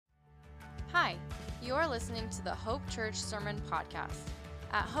You're listening to the Hope Church Sermon Podcast.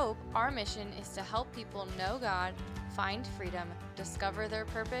 At Hope, our mission is to help people know God, find freedom, discover their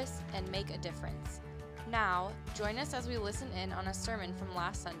purpose, and make a difference. Now, join us as we listen in on a sermon from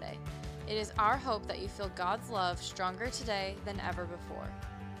last Sunday. It is our hope that you feel God's love stronger today than ever before.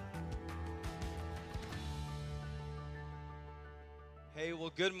 Hey,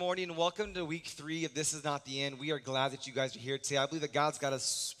 well, good morning and welcome to week 3 of This Is Not the End. We are glad that you guys are here today. I believe that God's got a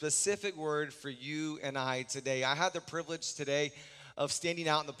specific word for you and I today. I had the privilege today of standing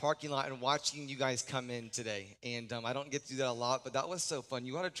out in the parking lot and watching you guys come in today. And I don't get to do that a lot, but that was so fun.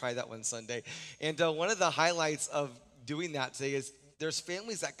 You ought to try that one Sunday. And one of the highlights of doing that today is there's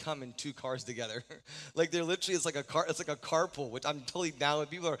families that come in 2 cars together. Like they're literally, it's like a carpool, which I'm totally down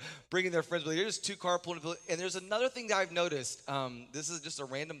with. People are bringing their friends, but they're just 2 carpooling. And there's another thing that I've noticed. This is just a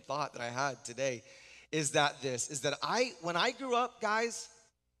random thought that I had today, is that when I grew up, guys,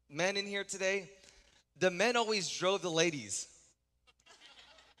 men in here today, the men always drove the ladies.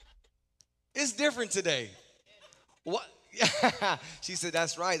 It's different today. What? She said,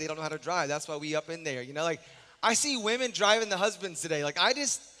 that's right. They don't know how to drive. That's why we up in there. You know, like I see women driving the husbands today. Like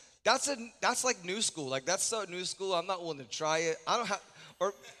that's like new school. Like that's so new school. I'm not willing to try it. I don't have,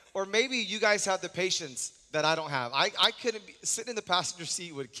 or maybe you guys have the patience that I don't have. I couldn't be, sitting in the passenger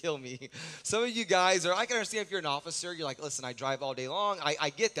seat would kill me. Some of you guys, or I can understand if you're an officer, you're like, listen, I drive all day long. I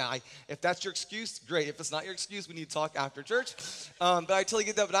get that. If that's your excuse, great. If it's not your excuse, we need to talk after church. But I totally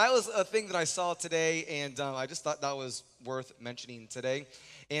get that. But that was a thing that I saw today, and I just thought that was worth mentioning today.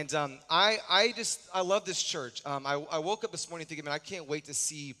 And I love this church. I woke up this morning thinking, man, I can't wait to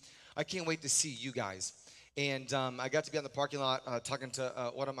see you guys. And I got to be on the parking lot talking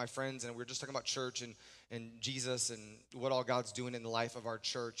to one of my friends, and we were just talking about church and Jesus and what all God's doing in the life of our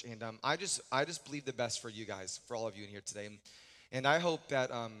church. And I just believe the best for you guys, for all of you in here today. And I hope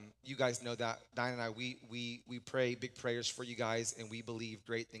that you guys know that Diane and I, we pray big prayers for you guys, and we believe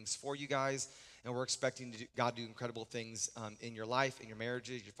great things for you guys. And we're expecting God to do incredible things in your life, in your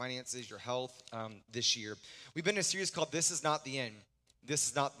marriages, your finances, your health this year. We've been in a series called This Is Not the End. This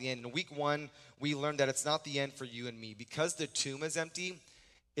is not the end. In week 1, we learned that it's not the end for you and me. Because the tomb is empty,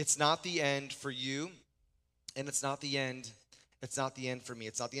 it's not the end for you, and it's not the end. It's not the end for me.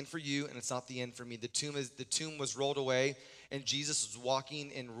 It's not the end for you, and it's not the end for me. The tomb was rolled away, and Jesus was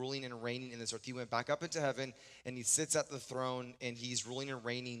walking and ruling and reigning in this earth. He went back up into heaven, and he sits at the throne, and he's ruling and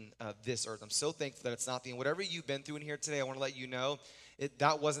reigning this earth. I'm so thankful that it's not the end. Whatever you've been through in here today, I want to let you know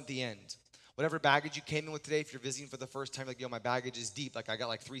that wasn't the end. Whatever baggage you came in with today, if you're visiting for the first time, like, my baggage is deep. Like, I got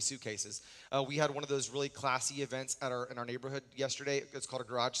like 3 suitcases. We had one of those really classy events in our neighborhood yesterday. It's called a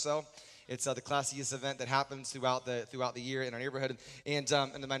garage sale. It's the classiest event that happens throughout the year in our neighborhood. And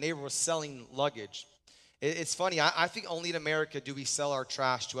then my neighbor was selling luggage. It's funny. I think only in America do we sell our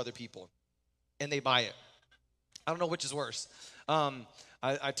trash to other people, and they buy it. I don't know which is worse.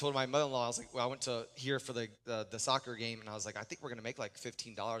 I told my mother-in-law, I was like, well, I went to here for the soccer game, and I was like, I think we're going to make like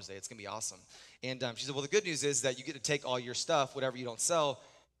 $15 a day. It's going to be awesome. And she said, well, the good news is that you get to take all your stuff, whatever you don't sell,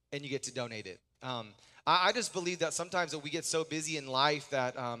 and you get to donate it. I just believe that sometimes that we get so busy in life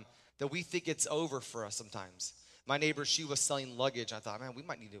that we think it's over for us sometimes. My neighbor, she was selling luggage. I thought, man, we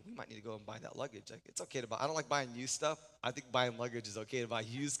might need to go and buy that luggage. Like, it's okay to buy. I don't like buying used stuff. I think buying luggage is okay to buy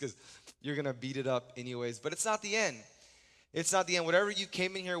used because you're going to beat it up anyways. But it's not the end. It's not the end. Whatever you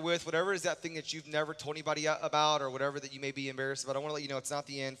came in here with, whatever is that thing that you've never told anybody about, or whatever that you may be embarrassed about, I want to let you know it's not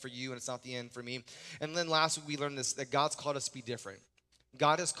the end for you, and it's not the end for me. And then last week we learned this, that God's called us to be different.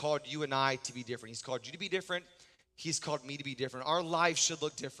 God has called you and I to be different. He's called you to be different. He's called me to be different. Our lives should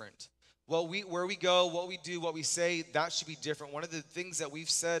look different. Where we go, what we do, what we say, that should be different. One of the things that we've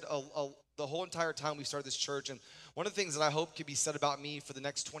said the whole entire time we started this church, and one of the things that I hope could be said about me for the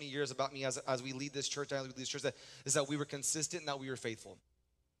next 20 years about me as we lead this church, is that we were consistent and that we were faithful.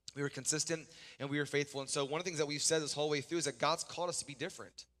 We were consistent and we were faithful. And so one of the things that we've said this whole way through is that God's called us to be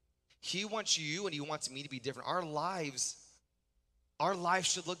different. He wants you and he wants me to be different. Our lives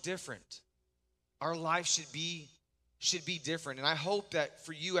should look different. Our lives should be different. And I hope that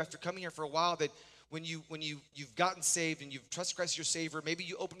for you, after coming here for a while, that when you've gotten saved and you've trusted Christ as your Savior, maybe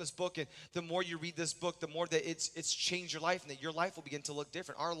you open this book, and the more you read this book, the more that it's changed your life, and that your life will begin to look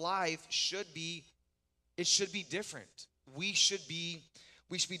different. Our life should be different. We should be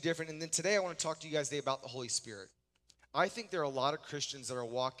different. And then today I want to talk to you guys today about the Holy Spirit. I think there are a lot of Christians that are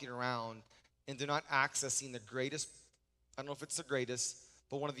walking around and they're not accessing the greatest, I don't know if it's the greatest,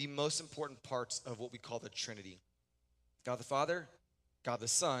 but one of the most important parts of what we call the Trinity. God the Father, God the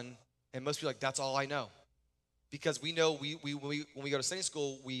Son, and most people are like, that's all I know. Because we know when we go to Sunday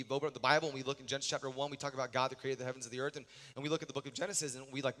school, we open up the Bible and we look in Genesis chapter 1, we talk about God that created the heavens and the earth, and we look at the book of Genesis and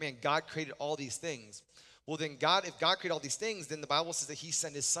we like, man, God created all these things. Well, then if God created all these things, then the Bible says that he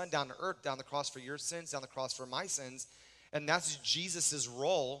sent his son down to earth, down the cross for your sins, down the cross for my sins, and that's Jesus'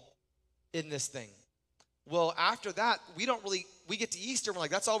 role in this thing. Well, after that, we get to Easter and we're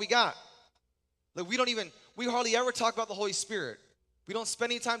like, that's all we got. Like we hardly ever talk about the Holy Spirit. We don't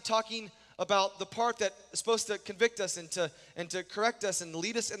spend any time talking about the part that is supposed to convict us and to correct us and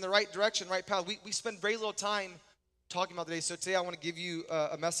lead us in the right direction, right path. We spend very little time talking about the day. So today I want to give you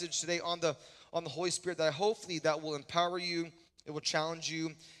a message today on the Holy Spirit that hopefully that will empower you, it will challenge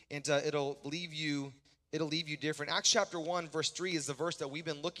you, and it'll leave you different. Acts chapter 1 verse 3 is the verse that we've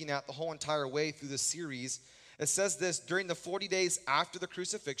been looking at the whole entire way through this series. It says this: during the 40 days after the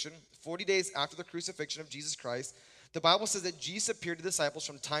crucifixion, 40 days after the crucifixion of Jesus Christ, the Bible says that Jesus appeared to disciples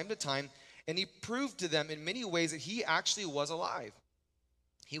from time to time, and he proved to them in many ways that he actually was alive.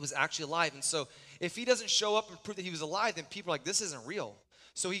 He was actually alive. And so if he doesn't show up and prove that he was alive, then people are like, this isn't real.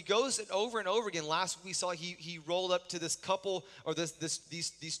 So he goes and over again. Last week we saw he rolled up to this couple, or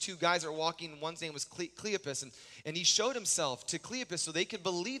these two guys that are walking. One's name was Cleopas, and he showed himself to Cleopas so they could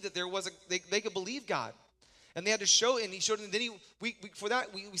believe that they could believe God. And they had to show, and he showed them. Then we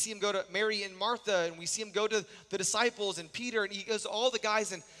see him go to Mary and Martha, and we see him go to the disciples and Peter, and he goes to all the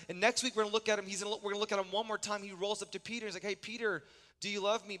guys. And next week we're gonna look at him. We're gonna look at him one more time. He rolls up to Peter. He's like, "Hey, Peter, do you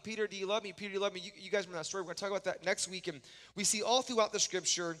love me? Peter, do you love me? Peter, do you love me?" You guys remember that story? We're gonna talk about that next week. And we see all throughout the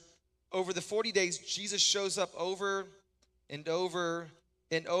Scripture, over the 40 days, Jesus shows up over and over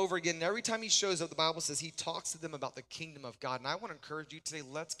and over again. And every time he shows up, the Bible says he talks to them about the kingdom of God. And I want to encourage you today.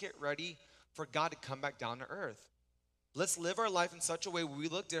 Let's get ready for God to come back down to earth. Let's live our life in such a way where we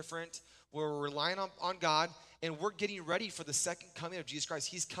look different, where we're relying on God, and we're getting ready for the second coming of Jesus Christ.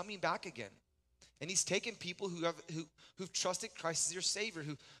 He's coming back again. And he's taken people who've trusted Christ as your Savior,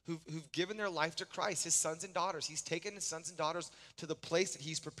 who've given their life to Christ, his sons and daughters. He's taken his sons and daughters to the place that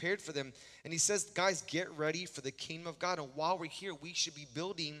he's prepared for them. And he says, guys, get ready for the kingdom of God. And while we're here, we should be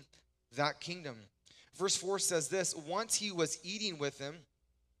building that kingdom. Verse 4 says this: once when he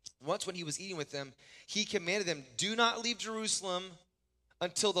was eating with them, he commanded them, do not leave Jerusalem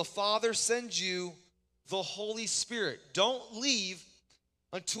until the Father sends you the Holy Spirit. Don't leave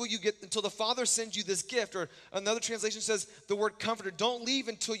until the Father sends you this gift. Or another translation says the word comforter. Don't leave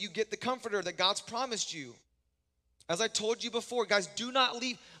until you get the comforter that God's promised you. As I told you before, guys, do not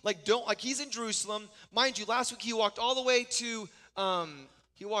leave. He's in Jerusalem. Mind you, last week he walked all the way to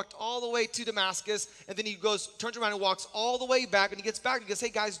Damascus, and then he turns around and walks all the way back, and he gets back and he goes, hey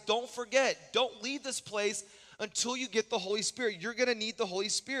guys, don't forget, don't leave this place until you get the Holy Spirit. You're gonna need the Holy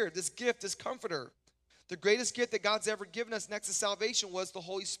Spirit, this gift, this comforter. The greatest gift that God's ever given us next to salvation was the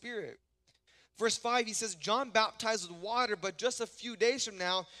Holy Spirit. Verse 5, he says, John baptized with water, but just a few days from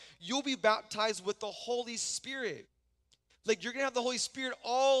now, you'll be baptized with the Holy Spirit. Like, you're gonna have the Holy Spirit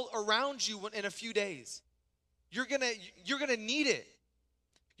all around you in a few days. You're gonna need it.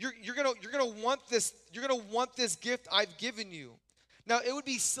 You're gonna want this gift I've given you. Now, it would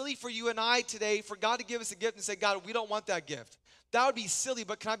be silly for you and I today for God to give us a gift and say, God, we don't want that gift. That would be silly,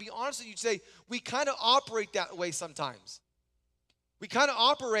 but can I be honest with you today? We kind of operate that way sometimes. We kind of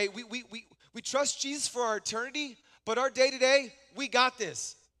operate, we trust Jesus for our eternity, but our day-to-day, we got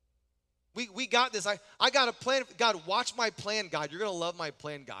this. We got this. I got a plan. God, watch my plan, God. You're going to love my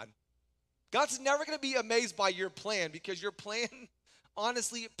plan, God. God's never going to be amazed by your plan, because your plan,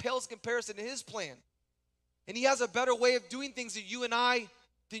 honestly, it pales in comparison to his plan. And he has a better way of doing things than you and I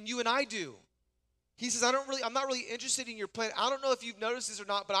do. He says, I'm not really interested in your plan. I don't know if you've noticed this or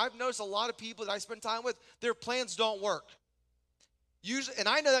not, but I've noticed a lot of people that I spend time with, their plans don't work. Usually, and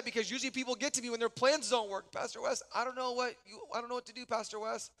I know that because usually people get to me when their plans don't work. Pastor Wes, I don't know what to do, Pastor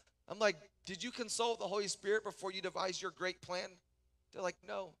Wes. I'm like, did you consult the Holy Spirit before you devise your great plan? They're like,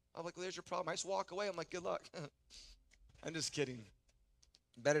 no. I'm like, well, there's your problem. I just walk away. I'm like, good luck. I'm just kidding.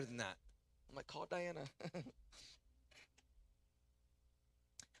 Better than that. I'm like, call Diana.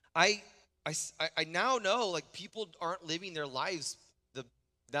 I now know, like, people aren't living their lives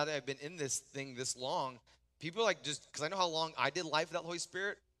now that I've been in this thing this long. People are like, just because I know how long I did life without the Holy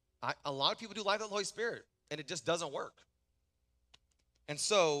Spirit, a lot of people do life without the Holy Spirit, and it just doesn't work. And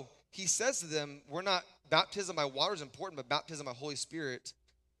so he says to them, baptism by water is important, but baptism by Holy Spirit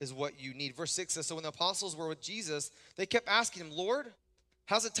is what you need. Verse 6 says, so when the apostles were with Jesus, they kept asking him, Lord,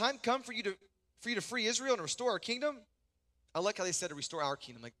 has the time come for you to free Israel and restore our kingdom? I like how they said to restore our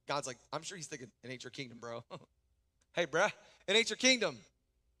kingdom. Like, God's like, I'm sure he's thinking, it ain't your kingdom, bro. Hey, bruh, it ain't your kingdom.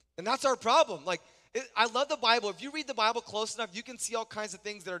 And that's our problem. Like, I love the Bible. If you read the Bible close enough, you can see all kinds of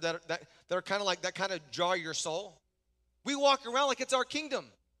things that are kind of like that kind of jar your soul. We walk around like it's our kingdom.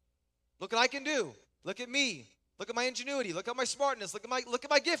 Look what I can do. Look at me. Look at my ingenuity. Look at my smartness. Look at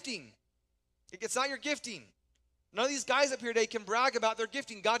my gifting. It's not your gifting. None of these guys up here today can brag about their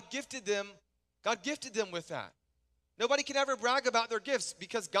gifting. God gifted them. God gifted them with that. Nobody can ever brag about their gifts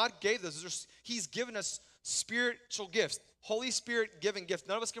because God gave those. He's given us spiritual gifts. Holy Spirit given gifts.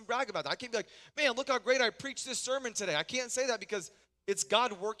 None of us can brag about that. I can't be like, man, look how great I preached this sermon today. I can't say that because it's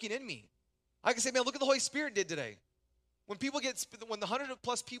God working in me. I can say, man, look what the Holy Spirit did today. When the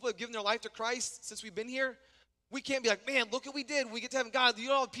 100+ people have given their life to Christ since we've been here, we can't be like, man, look what we did. When we get to heaven, God, you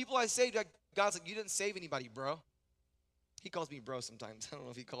know all the people I saved. God's like, you didn't save anybody, bro. He calls me bro sometimes. I don't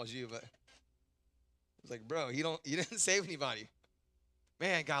know if he calls you, but he's like, bro, you didn't save anybody.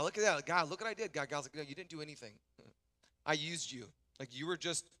 Man, God, look at that. God, look what I did. God's like, no, you didn't do anything. I used you. Like you were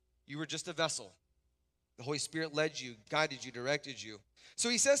just a vessel. The Holy Spirit led you, guided you, directed you. So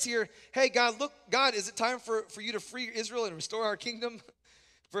he says here, hey, God, look, God, is it time for you to free Israel and restore our kingdom?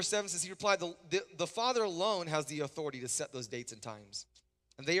 Verse 7 says, he replied, the Father alone has the authority to set those dates and times,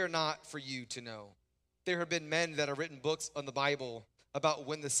 and they are not for you to know. There have been men that have written books on the Bible about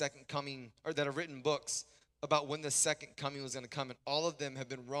when the second coming, or that have written books about when the second coming was going to come, and all of them have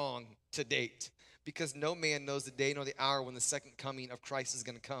been wrong to date, because no man knows the day nor the hour when the second coming of Christ is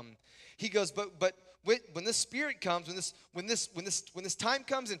going to come. He goes, but when the Spirit comes, when this time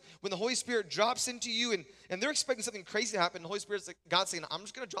comes, and when the Holy Spirit drops into you, and they're expecting something crazy to happen, the Holy Spirit's like, God's saying, I'm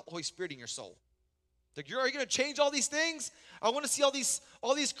just going to drop the Holy Spirit in your soul. Like, are you going to change all these things? I want to see all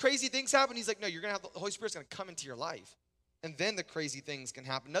these crazy things happen. He's like, no, you're going to have the Holy Spirit's going to come into your life, and then the crazy things can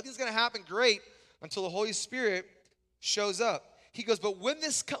happen. Nothing's going to happen great until the Holy Spirit shows up. He goes, but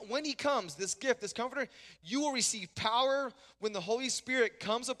when he comes, this gift, this comforter, you will receive power when the Holy Spirit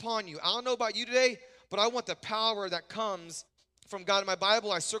comes upon you. I don't know about you today, but I want the power that comes from God. In my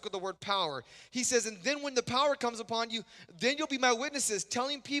Bible, I circled the word power. He says, and then when the power comes upon you, then you'll be my witnesses,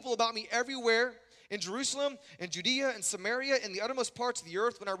 telling people about me everywhere, in Jerusalem, in Judea, and Samaria, in the uttermost parts of the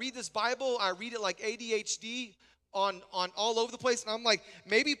earth. When I read this Bible, I read it like ADHD on all over the place. And I'm like,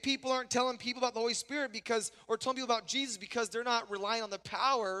 maybe people aren't telling people about the Holy Spirit or telling people about Jesus because they're not relying on the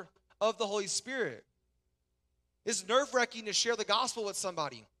power of the Holy Spirit. It's nerve-wracking to share the gospel with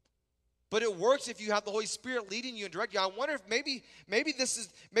somebody. But it works if you have the Holy Spirit leading you and directing you. I wonder if maybe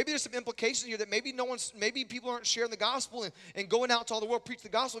there's some implication here that maybe people aren't sharing the gospel and going out to all the world preach the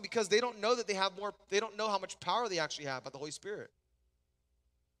gospel because they don't know that they don't know how much power they actually have by the Holy Spirit.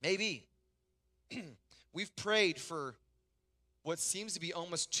 Maybe. We've prayed for what seems to be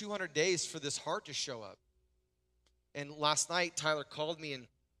almost 200 days for this heart to show up. And last night, Tyler called me, and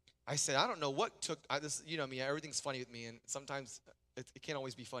I said, I don't know what took, you know me, everything's funny with me, and sometimes it can't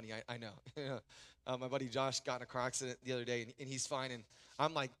always be funny, I know. My buddy Josh got in a car accident the other day, and he's fine, and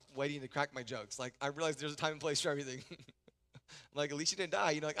I'm like waiting to crack my jokes. Like, I realize there's a time and place for everything. Like, at least you didn't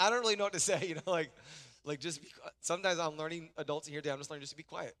die, like, I don't really know what to say, like just be, sometimes I'm learning, adults in here today, I'm just learning just to be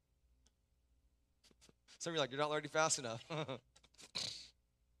quiet. Some of you are like, you're not learning fast enough.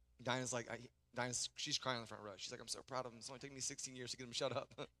 Dinah's like, she's crying on the front row. She's like, I'm so proud of him. It's only taken me 16 years to get him shut up.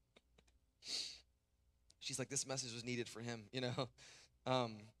 She's like, this message was needed for him, So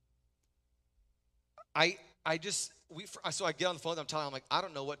I get on the phone, I'm telling him, I'm like, I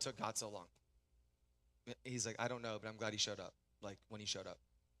don't know what took God so long. He's like, I don't know, but I'm glad he showed up, like when he showed up.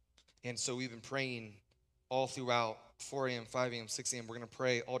 And so we've been praying all throughout 4 a.m., 5 a.m., 6 a.m. We're going to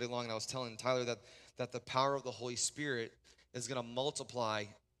pray all day long. And I was telling Tyler that the power of the Holy Spirit is going to multiply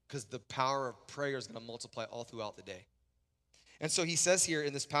because the power of prayer is going to multiply all throughout the day. And so he says here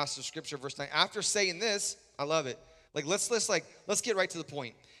in this passage of scripture, verse 9, after saying this, I love it. Like, let's get right to the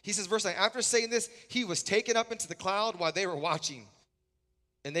point. He says, verse 9, after saying this, he was taken up into the cloud while they were watching,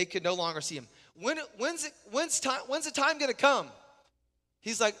 and they could no longer see him. When's the time going to come?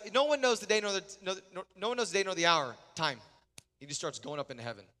 He's like, no one knows the day nor the hour, time. He just starts going up into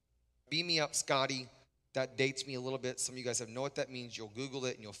heaven. Beam me up, Scotty. That dates me a little bit. Some of you guys have know what that means. You'll Google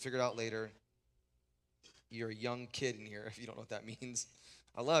it and you'll figure it out later. You're a young kid in here if you don't know what that means.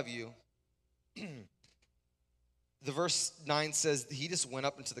 I love you. The verse 9 says he just went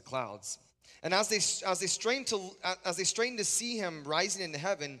up into the clouds. And as they strained to see him rising into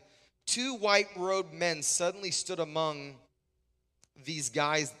heaven, 2 white-robed men suddenly stood among these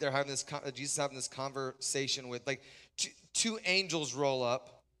guys they're having Jesus having this conversation with. Like, two angels roll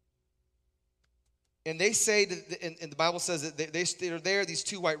up. And they say, and the Bible says that they're there, these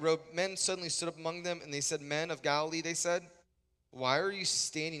 2 white-robed men suddenly stood up among them, and they said, men of Galilee, they said, why are you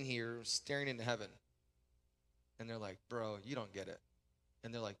standing here staring into heaven? And they're like, bro, you don't get it.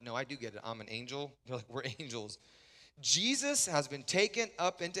 And they're like, no, I do get it. I'm an angel. They're like, we're angels. Jesus has been taken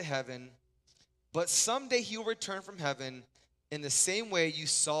up into heaven, but someday he will return from heaven in the same way you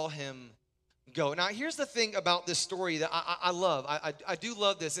saw him go. Now, here's the thing about this story that I love. I do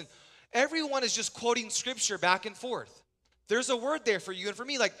love this. And everyone is just quoting scripture back and forth. There's a word there for you and for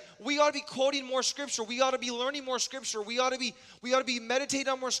me. Like, we ought to be quoting more scripture. We ought to be learning more scripture. We ought to be meditating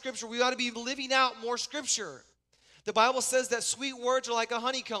on more scripture. We ought to be living out more scripture. The Bible says that sweet words are like a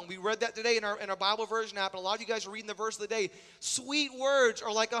honeycomb. We read that today in our Bible version app, and a lot of you guys are reading the verse of the day. Sweet words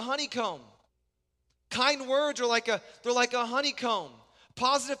are like a honeycomb. Kind words are like a honeycomb.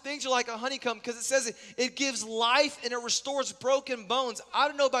 Positive things are like a honeycomb because it says it gives life and it restores broken bones. I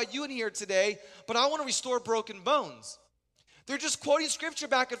don't know about you in here today, but I want to restore broken bones. They're just quoting scripture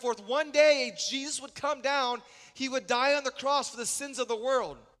back and forth. One day, Jesus would come down. He would die on the cross for the sins of the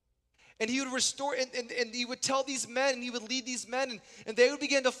world. And he would restore, and he would tell these men, and he would lead these men, and they would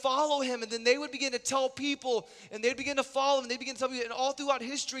begin to follow him, and then they would begin to tell people, and they'd begin to follow him, and they'd begin to tell people, and all throughout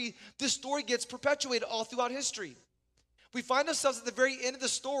history, this story gets perpetuated all throughout history. We find ourselves at the very end of the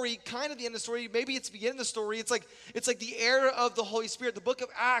story, kind of the end of the story. Maybe it's the beginning of the story. It's like the era of the Holy Spirit. The book of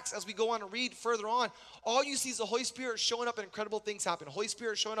Acts, as we go on and read further on, all you see is the Holy Spirit showing up and incredible things happen. Holy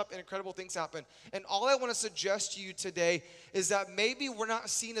Spirit showing up and incredible things happen. And all I want to suggest to you today is that maybe we're not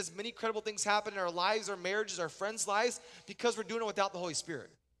seeing as many incredible things happen in our lives, our marriages, our friends' lives, because we're doing it without the Holy Spirit.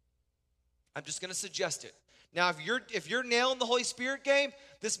 I'm just going to suggest it. Now, if you're nailing the Holy Spirit game,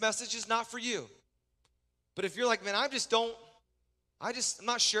 this message is not for you. But if you're like, man, I'm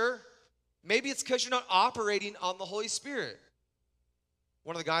not sure. Maybe it's because you're not operating on the Holy Spirit.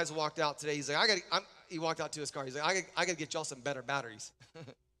 One of the guys walked out today. He's like, he walked out to his car. He's like, I got to get y'all some better batteries.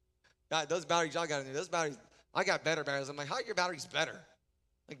 God, those batteries y'all got in there, those batteries, I got better batteries. I'm like, how are your batteries better?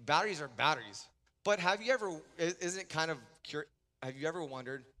 Like, batteries are batteries. But have you ever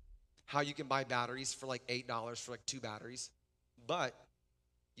wondered how you can buy batteries for like $8 for like 2 batteries? But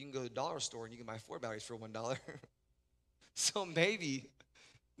you can go to the dollar store and you can buy 4 batteries for $1. So maybe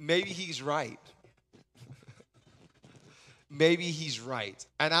he's right. Maybe he's right.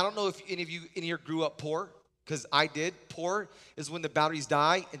 And I don't know if any of you in here grew up poor, because I did. Poor is when the batteries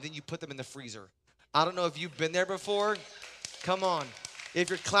die and then you put them in the freezer. I don't know if you've been there before. Come on. If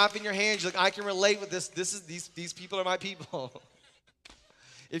you're clapping your hands, you're like, I can relate with this. These people are my people.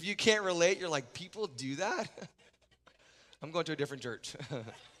 If you can't relate, you're like, people do that? I'm going to a different church.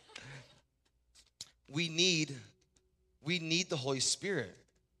 We need the Holy Spirit.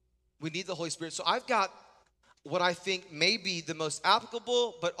 We need the Holy Spirit. So I've got what I think may be the most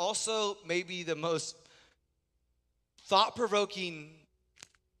applicable, but also maybe the most thought-provoking,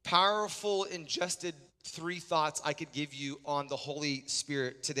 powerful, ingested 3 thoughts I could give you on the Holy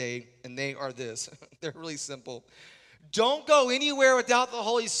Spirit today, and they are this. They're really simple. Don't go anywhere without the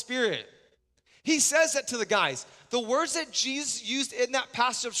Holy Spirit. He says that to the guys. The words that Jesus used in that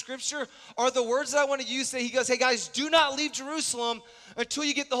passage of scripture are the words that I want to use today. He goes, hey guys, do not leave Jerusalem until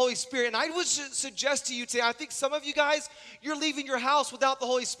you get the Holy Spirit. And I would suggest to you today, I think some of you guys, you're leaving your house without the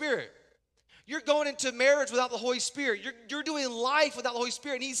Holy Spirit. You're going into marriage without the Holy Spirit. You're doing life without the Holy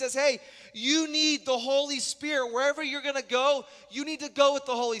Spirit. And he says, hey, you need the Holy Spirit. Wherever you're going to go, you need to go with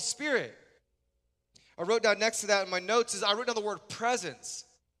the Holy Spirit. I wrote down next to that in my notes I wrote down the word presence.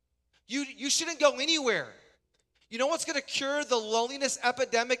 You shouldn't go anywhere. You know what's going to cure the loneliness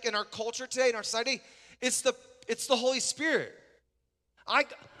epidemic in our culture today, in our society? It's the Holy Spirit.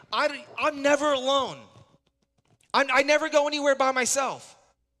 I'm never alone. I never go anywhere by myself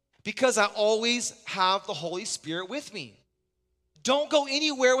because I always have the Holy Spirit with me. Don't go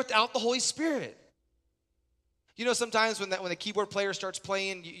anywhere without the Holy Spirit. You know, sometimes when the keyboard player starts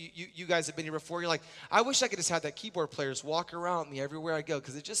playing, you guys have been here before, you're like, I wish I could just have that keyboard player just walk around me everywhere I go,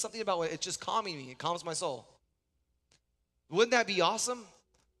 because it's just something about it, it's just calming me. It calms my soul. Wouldn't that be awesome?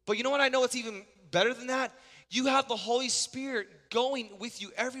 But you know what I know it's even better than that? You have the Holy Spirit going with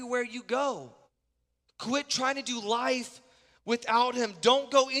you everywhere you go. Quit trying to do life without him.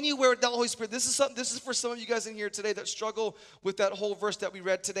 Don't go anywhere without the Holy Spirit. This is for some of you guys in here today that struggle with that whole verse that we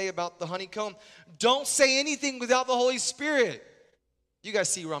read today about the honeycomb. Don't say anything without the Holy Spirit. You guys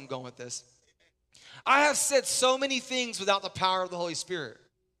see where I'm going with this. I have said so many things without the power of the Holy Spirit.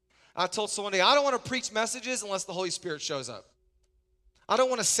 I told someone today, I don't want to preach messages unless the Holy Spirit shows up. I don't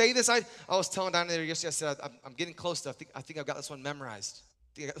want to say this. I was telling down there yesterday, I said, I'm getting close to, I think I've got this one memorized.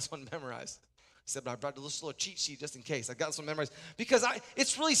 I said, but I brought this little cheat sheet just in case. I got this one memorized. Because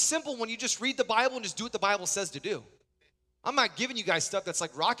it's really simple when you just read the Bible and just do what the Bible says to do. I'm not giving you guys stuff that's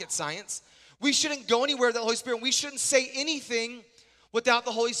like rocket science. We shouldn't go anywhere without the Holy Spirit. We shouldn't say anything without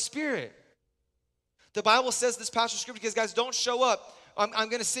the Holy Spirit. The Bible says this passage of scripture, because guys, don't show up. I'm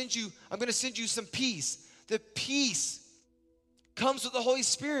going to send you some peace. The peace comes with the Holy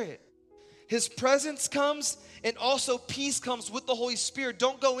Spirit. His presence comes, and also peace comes with the Holy Spirit.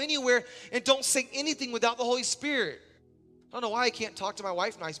 Don't go anywhere and don't say anything without the Holy Spirit. I don't know why I can't talk to my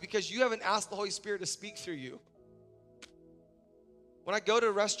wife nice, because you haven't asked the Holy Spirit to speak through you. When I go to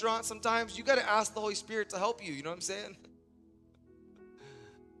a restaurant sometimes, you got to ask the Holy Spirit to help you. You know what I'm saying?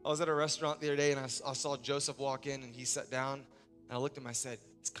 I was at a restaurant the other day, and I saw Joseph walk in, and he sat down, and I looked at him, I said,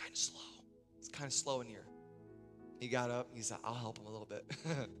 it's kind of slow. It's kind of slow in here. He got up, and he said, I'll help him a little bit.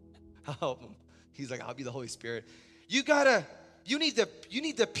 I'll help him. He's like, I'll be the Holy Spirit. You need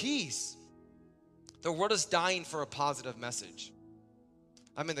the peace. The world is dying for a positive message.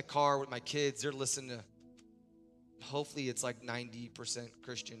 I'm in the car with my kids. They're listening to, hopefully it's like 90%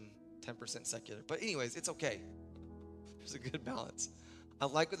 Christian, 10% secular. But anyways, it's okay. There's a good balance. I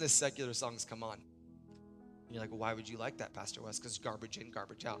like when the secular songs come on. And you're like, well, why would you like that, Pastor Wes? Because garbage in,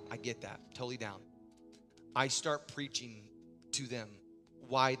 garbage out. I get that. Totally down. I start preaching to them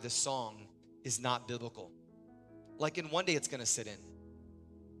why the song is not biblical. Like in one day it's going to sit in.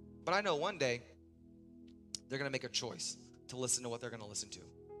 But I know one day they're going to make a choice to listen to what they're going to listen to.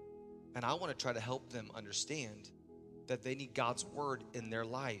 And I want to try to help them understand that they need God's word in their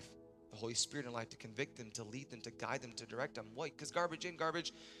life, the Holy Spirit in life, to convict them, to lead them, to guide them, to direct them. Why? Because garbage in,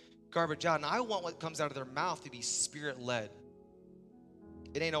 garbage out. And I want what comes out of their mouth to be Spirit-led.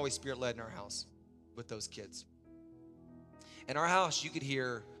 It ain't always Spirit-led in our house with those kids. In our house, you could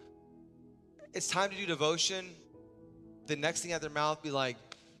hear, it's time to do devotion. The next thing out of their mouth be like,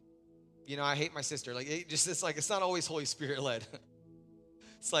 I hate my sister. Like, it's not always Holy Spirit led.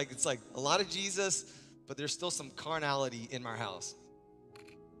 It's like a lot of Jesus, but there's still some carnality in our house.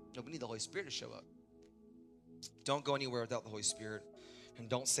 No, we need the Holy Spirit to show up. Don't go anywhere without the Holy Spirit, and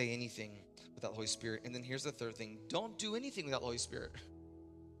don't say anything without the Holy Spirit. And then here's the third thing. Don't do anything without the Holy Spirit.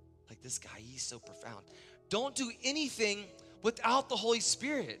 Like this guy, he's so profound. Don't do anything without the Holy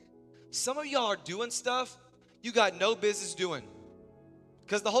Spirit. Some of y'all are doing stuff you got no business doing,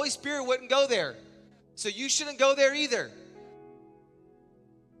 because the Holy Spirit wouldn't go there. So you shouldn't go there either.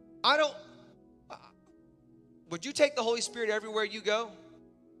 Would you take the Holy Spirit everywhere you go?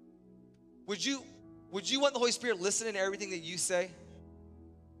 Would you want the Holy Spirit listening to everything that you say?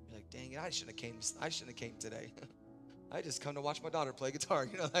 You're like, dang it, I shouldn't have came today. I just come to watch my daughter play guitar.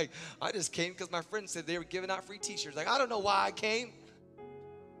 I just came because my friends said they were giving out free t-shirts. Like, I don't know why I came.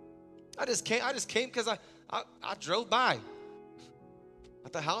 I just came because I drove by. I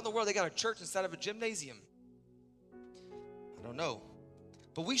thought, how in the world they got a church instead of a gymnasium? I don't know.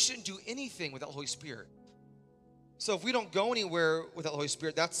 But we shouldn't do anything without the Holy Spirit. So if we don't go anywhere without the Holy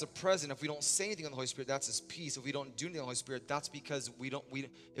Spirit, that's the present. If we don't say anything on the Holy Spirit, that's His peace. If we don't do anything on the Holy Spirit, that's because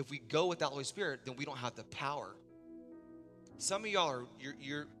if we go without the Holy Spirit, then we don't have the power. Some of y'all are,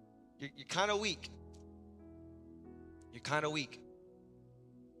 you're kind of weak. You're kind of weak.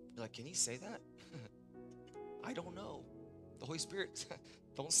 You're like, can He say that? I don't know. The Holy Spirit,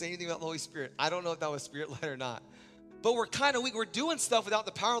 don't say anything about the Holy Spirit. I don't know if that was Spirit-led or not. But we're kind of weak. We're doing stuff without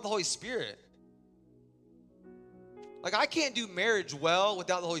the power of the Holy Spirit. Like, I can't do marriage well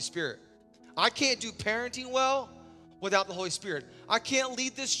without the Holy Spirit. I can't do parenting well without the Holy Spirit. I can't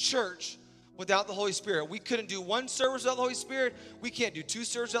lead this church without the Holy Spirit. We couldn't do one service without the Holy Spirit. We can't do two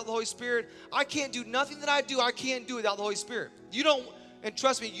services without the Holy Spirit. I can't do nothing that I do. I can't do without the Holy Spirit. You don't, and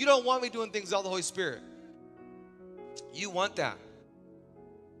trust me, you don't want me doing things without the Holy Spirit. You want that.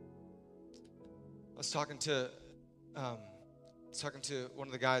 I was talking to one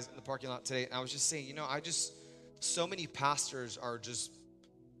of the guys in the parking lot today, and I was just saying, so many pastors are just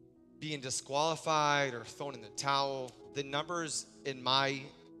being disqualified or thrown in the towel. The numbers in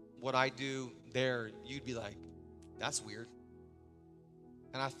what I do there, you'd be like, that's weird.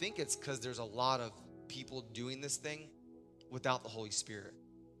 And I think it's because there's a lot of people doing this thing without the Holy Spirit.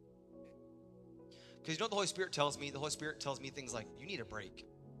 Because you know what the Holy Spirit tells me? The Holy Spirit tells me things like, you need a break.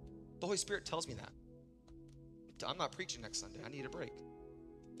 The Holy Spirit tells me that. I'm not preaching next Sunday. I need a break.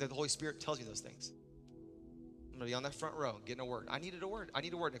 The Holy Spirit tells me those things. I'm going to be on that front row getting a word. I needed a word. I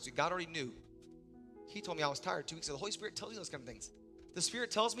need a word next week. God already knew. He told me I was tired 2 weeks ago. The Holy Spirit tells me those kind of things. The Spirit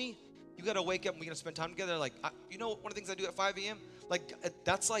tells me, you got to wake up and we're going to spend time together. Like, one of the things I do at 5 a.m., like,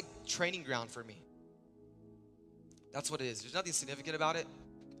 that's like training ground for me. That's what it is. There's nothing significant about it.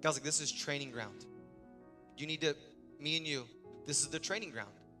 God's like, this is training ground. You need to, me and you, this is the training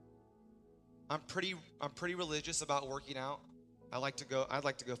ground. I'm pretty religious about working out. I'd like to go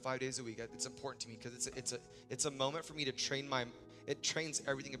 5 days a week. It's important to me because it's a moment for me to it trains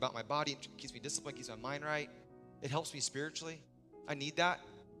everything about my body. It keeps me disciplined, keeps my mind right. It helps me spiritually. I need that.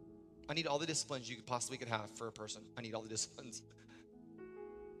 I need all the disciplines you possibly could have for a person. I need all the disciplines.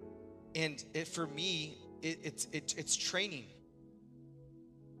 And for me, it's training.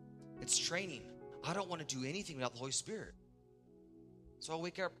 It's training. I don't want to do anything without the Holy Spirit. So I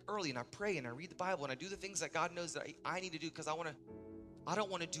wake up early and I pray and I read the Bible and I do the things that God knows that I need to do, because I don't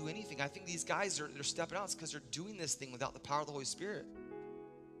want to do anything. I think these guys they're stepping out because they're doing this thing without the power of the Holy Spirit.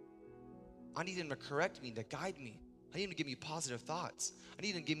 I need Him to correct me, to guide me. I need Him to give me positive thoughts. I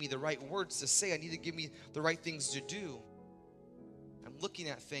need Him to give me the right words to say. I need to give me the right things to do. I'm looking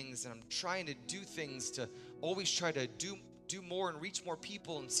at things and I'm trying to do things to always try to do more and reach more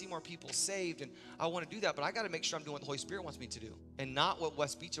people and see more people saved. And I want to do that, but I got to make sure I'm doing what the Holy Spirit wants me to do and not what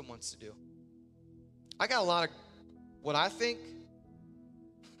West Beecham wants to do. I got a lot of what I think.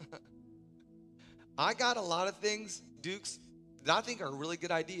 I got a lot of things, Dukes, that I think are really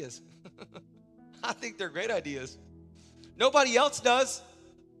good ideas. I think they're great ideas. Nobody else does,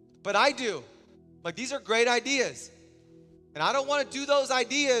 but I do. Like, these are great ideas. And I don't want to do those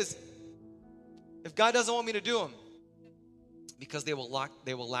ideas if God doesn't want me to do them, because they will lack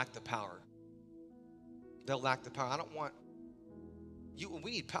the power. They'll lack the power. I don't want you.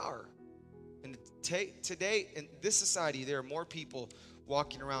 We need power. And today in this society, there are more people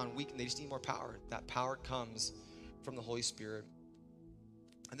walking around weak, and they just need more power. That power comes from the Holy Spirit.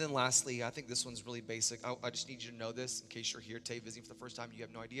 And then lastly, I think this one's really basic. I just need you to know this in case you're here today visiting for the first time and you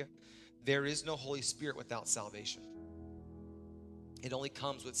have no idea. There is no Holy Spirit without salvation. It only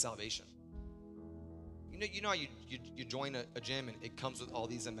comes with salvation. You know how you join a gym and it comes with all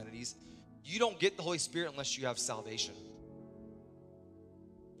these amenities? You don't get the Holy Spirit unless you have salvation.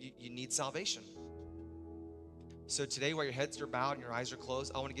 You need salvation. So today, while your heads are bowed and your eyes are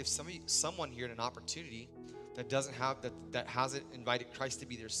closed, I want to give someone here an opportunity that hasn't invited Christ to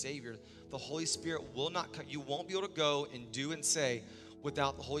be their Savior. The Holy Spirit will not come. You won't be able to go and do and say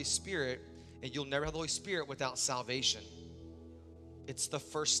without the Holy Spirit, and you'll never have the Holy Spirit without salvation. It's the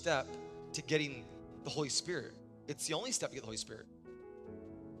first step to getting the Holy Spirit. It's the only step to get the Holy Spirit,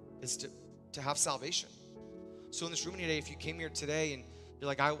 is to have salvation. So in this room today, if you came here today and you're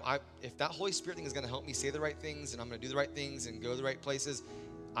like, if that Holy Spirit thing is going to help me say the right things and I'm going to do the right things and go to the right places,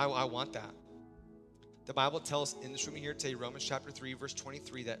 I want that. The Bible tells in this room here today, Romans chapter 3, verse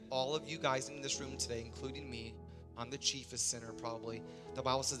 23, that all of you guys in this room today, including me, I'm the chiefest sinner probably. The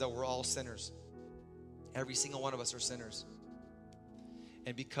Bible says that we're all sinners. Every single one of us are sinners.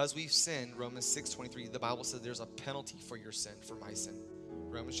 And because we've sinned, Romans 6:23, the Bible says there's a penalty for your sin, for my sin.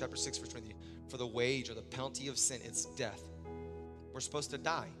 Romans chapter 6, verse 23, for the wage or the penalty of sin, it's death. We're supposed to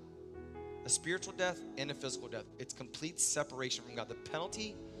die. A spiritual death and a physical death. It's complete separation from God. The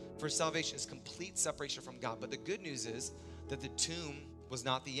penalty for salvation is complete separation from God. But the good news is that the tomb was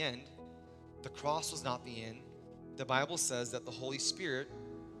not the end. The cross was not the end. The Bible says that the Holy Spirit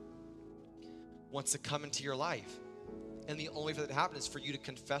wants to come into your life. And the only way for that to happen is for you to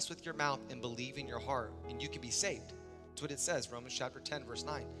confess with your mouth and believe in your heart, and you can be saved. That's what it says, Romans chapter 10, verse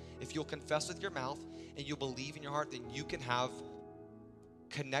 9. If you'll confess with your mouth and you'll believe in your heart, then you can have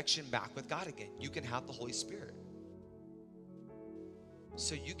connection back with God again. You can have the Holy Spirit.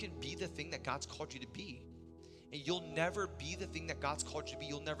 So you can be the thing that God's called you to be. And you'll never be the thing that God's called you to be.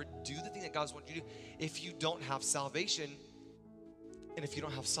 You'll never do the thing that God's wanted you to do if you don't have salvation. And if you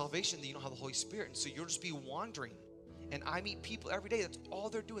don't have salvation, then you don't have the Holy Spirit. And so you'll just be wandering. And I meet people every day, that's all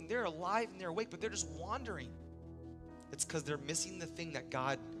they're doing. They're alive and they're awake, but they're just wandering. It's because they're missing the thing that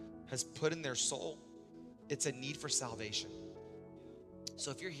God has put in their soul. It's a need for salvation.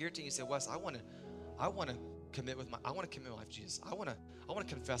 So if you're here today and you say, Wes, I want to commit my life to Jesus. I want to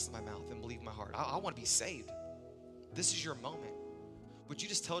confess in my mouth and believe in my heart. I want to be saved. This is your moment. Would you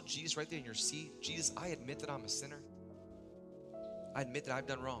just tell Jesus right there in your seat, Jesus, I admit that I'm a sinner. I admit that I've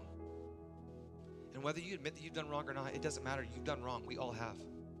done wrong. And whether you admit that you've done wrong or not, it doesn't matter. You've done wrong. We all have.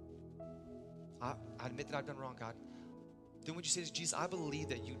 I admit that I've done wrong, God. Then would you say to Jesus, I believe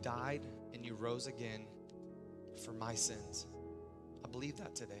that you died and you rose again for my sins. I believe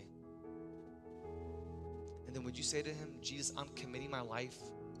that today. And then would you say to him, Jesus, I'm committing my life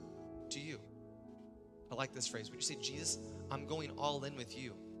to you. I like this phrase. Would you say, Jesus, I'm going all in with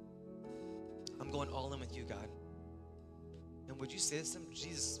you. I'm going all in with you, God. And would you say to him,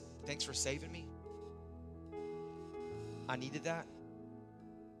 Jesus, thanks for saving me. I needed that.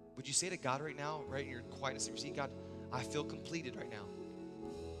 Would you say to God right now, right in your quietness of your seat, God, I feel completed right now.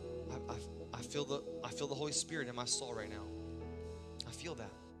 I feel the Holy Spirit in my soul right now. I feel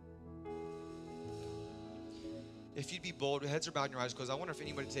that. If you'd be bold, heads are bowed and your eyes closed. I wonder if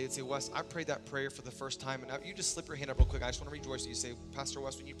anybody today would say, Wes, I prayed that prayer for the first time. And you just slip your hand up real quick. I just want to rejoice with you. Say, Pastor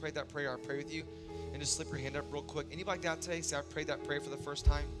Wes, when you prayed that prayer, I pray with you. And just slip your hand up real quick. Anybody like that today? Say, I prayed that prayer for the first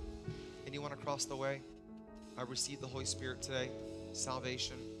time. Anyone across the way? I received the Holy Spirit today.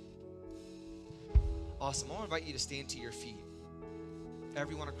 Salvation. Awesome. I want to invite you to stand to your feet.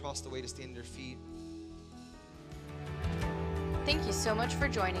 Everyone across the way to stand to their feet. Thank you so much for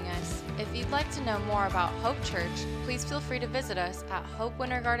joining us. If you'd like to know more about Hope Church, please feel free to visit us at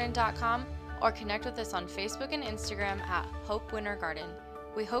hopewintergarden.com or connect with us on Facebook and Instagram at Hope Winter Garden.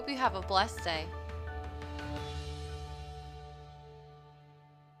 We hope you have a blessed day.